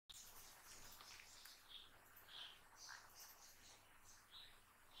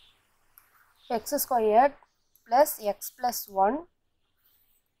x squared plus x plus 1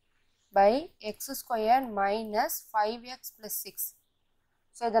 by x squared minus 5x plus 6.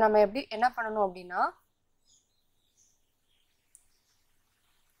 So இதை நம்ம எப்படி என்ன பண்ணணும் அப்படின்னா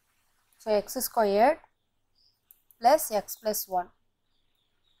so x squared plus x plus 1.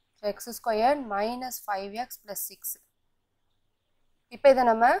 So x squared minus 5x plus 6. இப்போ இதை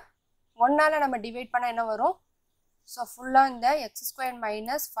நம்ம 1ஆல் நம்ம டிவைட் பண்ணால் என்ன வரும்? ஸோ ஃபுல்லாக இந்த x squared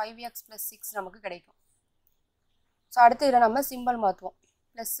minus 5x plus 6 நமக்கு கிடைக்கும். ஸோ அடுத்து இதில் நம்ம சிம்பிள் மாற்றுவோம்.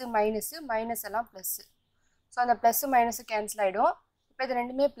 ப்ளஸ்ஸு மைனஸு மைனஸ் எல்லாம் ப்ளஸ்ஸு. ஸோ அந்த ப்ளஸ்ஸு மைனஸு கேன்சல் ஆகிடும். இப்போ இது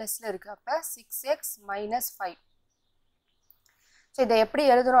ரெண்டுமே ப்ளஸில் இருக்குது. அப்போ 6x minus 5. ஸோ இதை எப்படி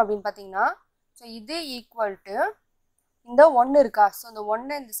எழுதுறோம் அப்படின்னு பார்த்தீங்கன்னா ஸோ இது ஈக்குவல் டு இந்த 1 இருக்கா? ஸோ இந்த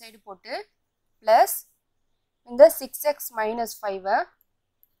 1 இந்த சைடு போட்டு ப்ளஸ் இந்த 6x minus 5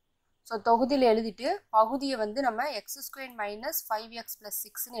 ஸோ தொகுதியில் எழுதிட்டு பகுதியை வந்து நம்ம x squared minus 5x plus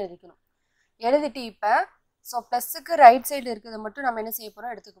 6ன்னு எழுதிக்கணும். எழுதிட்டு இப்போ ஸோ ப்ளஸ்ஸுக்கு ரைட் சைடில் இருக்கிறத மட்டும் நம்ம என்ன செய்ய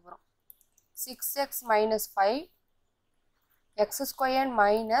போகிறோம்? எடுத்துக்க போகிறோம். 6x minus 5 x squared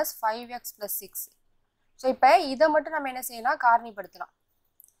minus 5x plus 6. So இப்போ இதை மட்டும் நம்ம என்ன செய்யலாம்? காரணிப்படுத்தலாம்.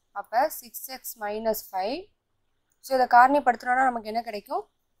 அப்போ 6x minus 5. ஸோ இதை காரணிப்படுத்தினோன்னா நமக்கு என்ன கிடைக்கும்?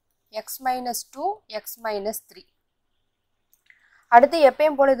 x minus 2 x minus 3. அடுத்து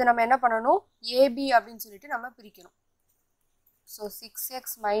எப்பயும் போல இது நம்ம என்ன பண்ணணும்? AB அப்படின்னு சொல்லிட்டு நம்ம பிரிக்கணும். So 6x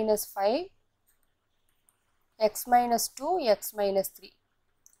minus 5 x minus 2 x minus 3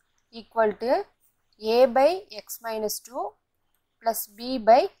 equal to a by x minus 2 plus b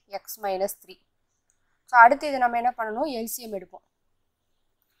by x minus 3. So அடுத்து இது நம்ம என்ன பண்ணணும்? LCM எடுப்போம்.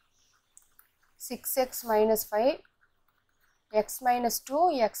 6x minus 5 x minus 2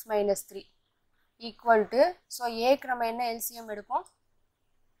 x minus 3 equal to so ஏக்கு நம்ம என்ன LCM எடுப்போம்?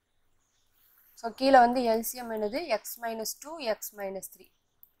 ஸோ கீழே வந்து LCM என்னது? x minus 2 x minus 3.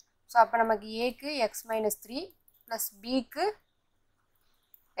 So அப்போ நமக்கு ஏக்கு x minus 3 ப்ளஸ் பிக்கு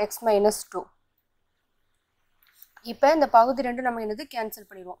x minus 2. இப்போ இந்த பகுதி ரெண்டு நம்ம என்னது? கேன்சல்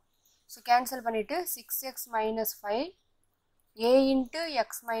பண்ணிடுவோம். ஸோ கேன்சல் பண்ணிவிட்டு 6x minus 5 a into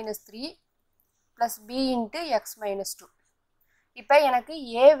x minus 3 plus b into x minus 2. இப்போ எனக்கு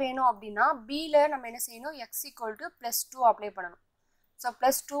a வேணும் அப்படின்னா பியில் நம்ம என்ன செய்யணும்? x equal to plus 2 apply பண்ணணும். ஸோ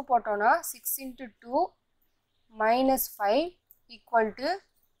plus 2 போட்டோன்னா 6 into 2 minus 5 equal to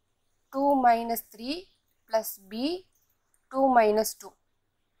 2 minus 3 plus b 2 minus 2.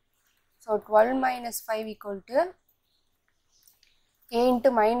 So 12 minus 5 equal to a into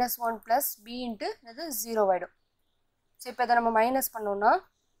minus 1 plus b into இது 0 ஆகிடும். ஸோ இப்போ இதை நம்ம மைனஸ் பண்ணோன்னா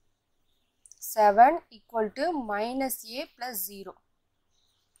 7 equal to minus a plus 0.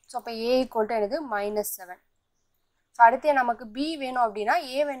 So அப்போ a equal to என்னது? minus 7. So அடுத்து நமக்கு b வேணும் அப்படின்னா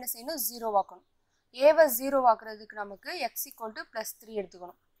a என்ன செய்யணும்? 0 ஆக்கணும். a-வை 0 ஆக்குறதுக்கு நமக்கு x equal to plus 3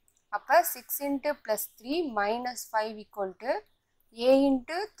 எடுத்துக்கணும். அப்போ 6 into plus 3 minus 5 equal to a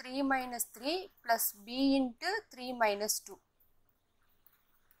into 3 minus 3 plus b into 3 minus 2.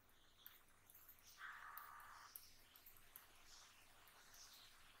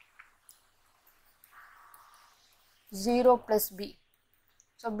 Zero plus b.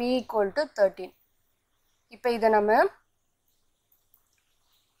 So b equal to 13. இப்போ இதை நம்ம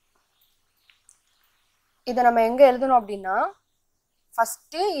எங்கே எழுதணும் அப்படின்னா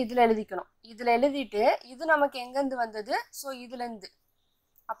ஃபஸ்ட்டு இதில் எழுதிக்கணும். இதில் எழுதிட்டு இது நமக்கு எங்கேருந்து வந்தது? ஸோ இதுலேருந்து.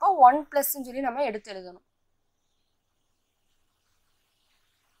 அப்போ 1 ப்ளஸ்ன்னு சொல்லி நம்ம எடுத்து எழுதணும்.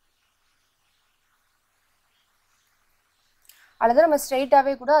 அல்லது நம்ம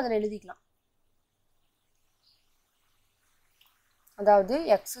ஸ்ட்ரெயிட்டாகவே கூட அதில் எழுதிக்கலாம். அதாவது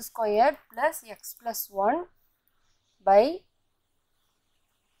x squared plus x plus 1 by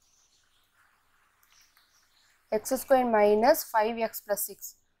x squared minus 5x plus 6.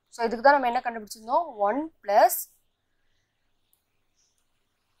 So இதுக்கு தான் நம்ம என்ன கண்டுபிடிச்சிருந்தோம்? 1 plus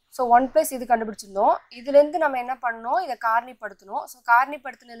ஸோ 1 plus இது கண்டுபிடிச்சிருந்தோம். இதுலேருந்து நம்ம என்ன பண்ணோம்? இதை காரணிப்படுத்தணும். ஸோ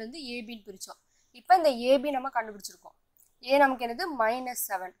காரணிப்படுத்தினதுலேருந்து ஏபின்னு பிரித்தோம். இப்போ இந்த ஏபி நம்ம கண்டுபிடிச்சிருக்கோம். ஏ நமக்கு என்னது?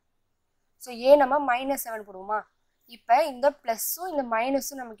 -7. ஸோ ஏ நம்ம -7 போடுவோமா? இப்போ இந்த ப்ளஸ்ஸும் இந்த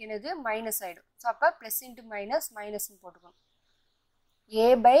மைனஸும் நமக்கு என்னது? மைனஸ் ஆகிடும். ஸோ அப்போ ப்ளஸ் இன்ட்டு மைனஸ் மைனஸ்ன்னு போட்டுக்கணும். ஏ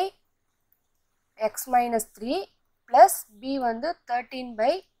by X minus 3 plus B வந்து 13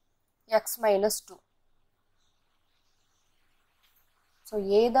 பை எக்ஸ் மைனஸ் 2. ஸோ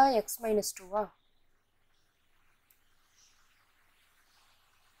ஏ தான் எக்ஸ் மைனஸ் 2வா?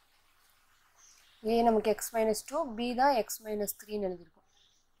 ஏ நமக்கு எக்ஸ் மைனஸ் 2, பி தான் எக்ஸ் மைனஸ் 3ன்னு எழுதியிருக்கோம்.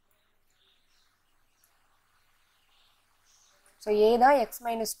 ஸோ ஏ தான் எக்ஸ்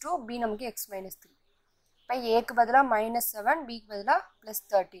மைனஸ் 2, பி நமக்கு எக்ஸ் மைனஸ் 3. இப்போ ஏக்கு பதிலாக -7, பிக்கு பதிலாக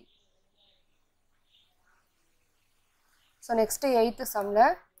 +13. ஸோ நெக்ஸ்ட்டு 8th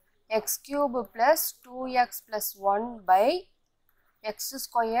சம்மில் x cube plus 2x plus 1 by x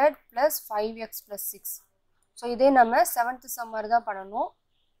squared plus 5x plus 6. So இதே நம்ம 7th sum மாதிரி தான் பண்ணணும்.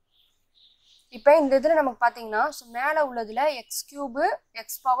 இப்போ இந்த இதில் நமக்கு பார்த்தீங்கன்னா ஸோ மேலே உள்ளதில் எக்ஸ் கியூபு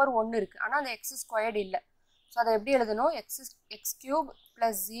எக்ஸ் பவர் 1 இருக்குது, ஆனால் அந்த எக்ஸ் ஸ்கொயர்டு இல்லை. ஸோ அதை எப்படி எழுதணும்? X cube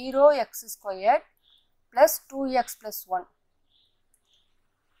plus 0 X squared plus 2x plus 1.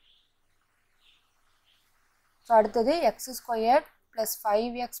 So அடுத்தது X squared plus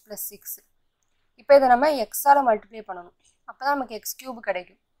 5x plus 6. இப்போ இதை நம்ம எக்ஸால் மல்டிப்ளை பண்ணணும், அப்போ தான் நமக்கு எக்ஸ் கியூபு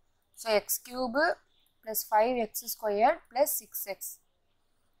கிடைக்கும். So X cube plus 5x squared plus 6x.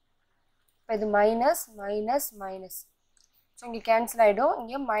 இப்போ இது மைனஸ் மைனஸ் மைனஸ், ஸோ இங்கே கேன்சல் ஆகிடும்.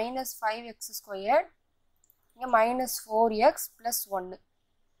 இங்கே மைனஸ் 5x ஸ்கொயர்ட், இங்கே மைனஸ் 4x ப்ளஸ் 1.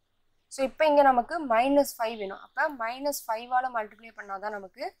 ஸோ இப்போ இங்கே நமக்கு மைனஸ் 5 வேணும், அப்போ மைனஸ் 5ஆல் மல்டிப்ளை பண்ணால் தான்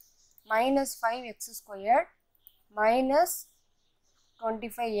நமக்கு minus 5x squared minus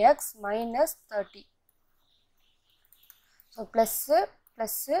 25x minus 30. So plus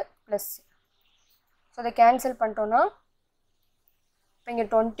plus plus, so அதை கேன்சல் பண்ணிட்டோன்னா இப்போ இங்கே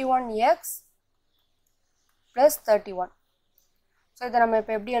 21x ப்ளஸ் 31. ஸோ இதை நம்ம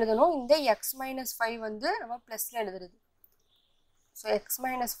இப்போ எப்படி எழுதணும்? இந்த எக்ஸ் மைனஸ் 5 வந்து நம்ம ப்ளஸில் எழுதுறது. So X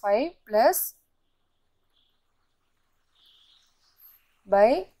minus 5 plus pi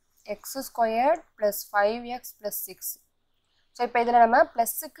X squared plus 5x plus 6. So இப்போ இதில் நம்ம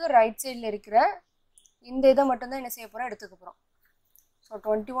ப்ளஸ்ஸுக்கு ரைட் சைடில் இருக்கிற இந்த இதை மட்டும்தான் என்ன செய்ய போகிறோம்? எடுத்துக்க போகிறோம். So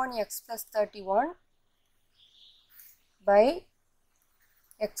 21x plus 31 by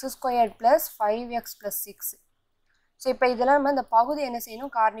X squared plus 5x plus 6. So இப்போ இதெல்லாம் நம்ம இந்த பகுதி என்ன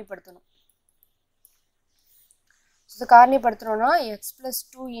செய்யணும்? காரணிப்படுத்தணும். So காரணிப்படுத்தணும்னா X plus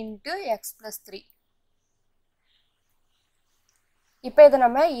 2 into X plus 3. இப்போ இதை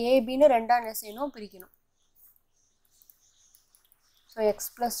நம்ம ஏபின்னு ரெண்டாக என்ன செய்யணும்? பிரிக்கணும். So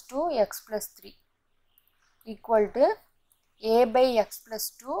X plus 2 X plus 3 equal to a by x plus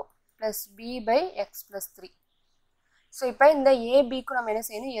 2 plus b by x plus 3. So இப்போ இந்த ஏபிக்கு நம்ம என்ன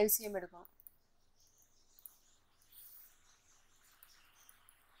செய்யணும்? எல்சிஎம் எடுக்கணும்.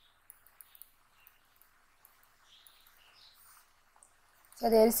 ஸோ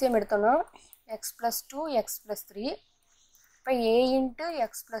அது எல்சிஎம் எடுத்தோம்னா எக்ஸ் ப்ளஸ் 2 எக்ஸ் ப்ளஸ் 3, இப்போ a into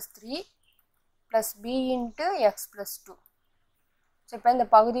X plus 3 plus b into X plus 2. So இப்போ இந்த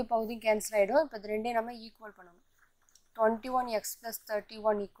பகுதி கேன்சல் ஆகிடும். இப்போ இது ரெண்டையும் நம்ம ஈக்குவல் பண்ணணும். 21x plus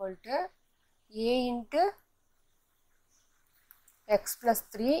 31 equal to a into x plus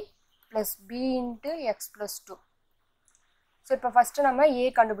 3 plus b into x plus 2. So இப்போ ஃபஸ்ட்டு நம்ம a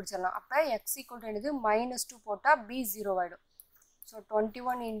கண்டுபிடிச்சிடலாம். அப்போ x equal to என்னது? minus 2 போட்டால் b 0 ஆகிடும். So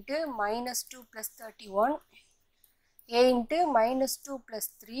 21 into minus 2 plus 31 a into minus 2 plus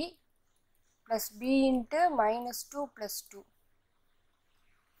 3 plus b into minus 2 plus 2.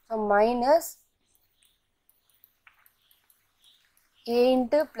 So minus a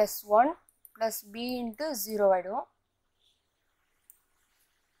into plus 1 plus b into 0 ஆகிடும்.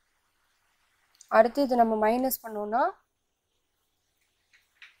 அடுத்து இது நம்ம மைனஸ் பண்ணோம்னா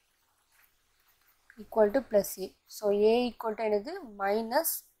equal to plus A. So A equal to என்னது?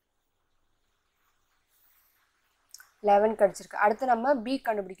 Minus 11 கிடச்சிருக்கு. அடுத்து நம்ம B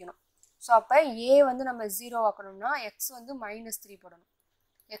கண்டுபிடிக்கணும். ஸோ அப்போ ஏ வந்து நம்ம 0 ஆக்கணும்னா எக்ஸ் வந்து மைனஸ் 3 போடணும்.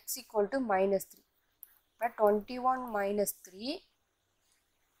 X equal to minus 3. இப்போ 21 minus 3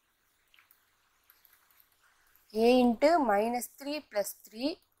 a into minus 3 plus 3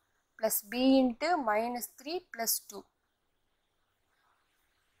 plus b into minus 3 plus 2.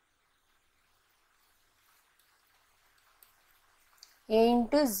 a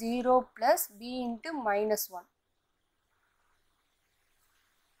into 0 plus b into minus 1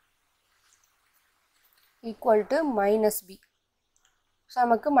 equal to minus b. So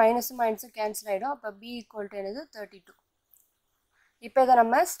நமக்கு மைனஸும் மைனஸும் கேன்சல் ஆகிடும். அப்போ b equal to என்னது? 32. இப்போ இதை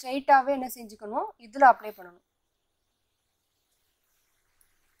நம்ம ஸ்ட்ரைட்டாகவே என்ன செஞ்சுக்கணும்? இதில் அப்ளை பண்ணணும்.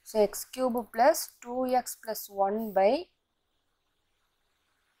 So x cube plus 2x plus 1 by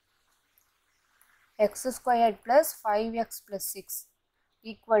x squared plus 5x plus 6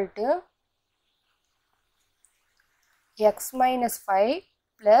 equal to x minus 5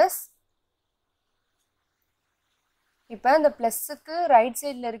 plus, இப்போ இந்த ப்ளஸ்ஸுக்கு ரைட்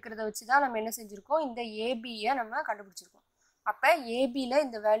சைடில் இருக்கிறத வச்சு தான் நம்ம என்ன செஞ்சுருக்கோம்? இந்த ஏபியை நம்ம கண்டுபிடிச்சிருக்கோம். அப்போ ஏபியில்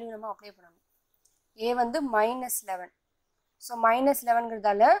இந்த வேல்யூ நம்ம அப்ளை பண்ணணும். ஏ வந்து மைனஸ் 11. ஸோ மைனஸ்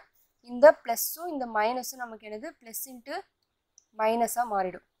 11ங்கிறதால இந்த ப்ளஸ்ஸும் இந்த மைனஸும் நமக்கு என்னது? ப்ளஸ் இன்ட்டு மைனஸாக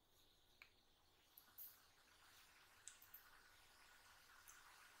மாறிடும்.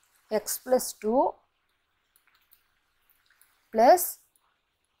 X plus 2 plus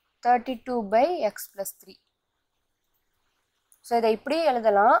 32 by x plus 3. So இதை இப்படி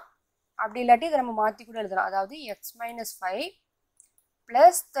எழுதலாம். அப்படி இல்லாட்டி இதை நம்ம மாற்றி கூட எழுதலாம். அதாவது X minus 5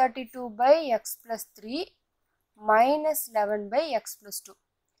 plus 32/x+3 minus 11/x+2.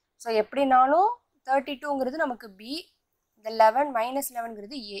 So எப்படினாலும் 32ங்கிறது நமக்கு பி, இந்த 11 மைனஸ்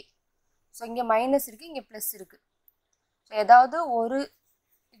 11ங்கிறது ஏ. ஸோ இங்கே மைனஸ் இருக்குது, இங்கே ப்ளஸ் இருக்குது. ஸோ ஏதாவது ஒரு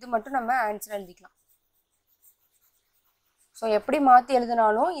இது மட்டும் நம்ம ஆன்சர் எழுதிக்கலாம். ஸோ எப்படி மாற்றி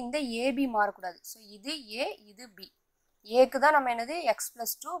எழுதினாலும் இந்த ஏபி மாறக்கூடாது. ஸோ இது ஏ, இது பி. ஏக்கு தான் நம்ம என்னது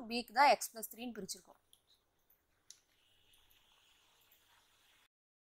x+2, பிக்கு தான் x+3ன்னு பிரிச்சிருக்கோம்.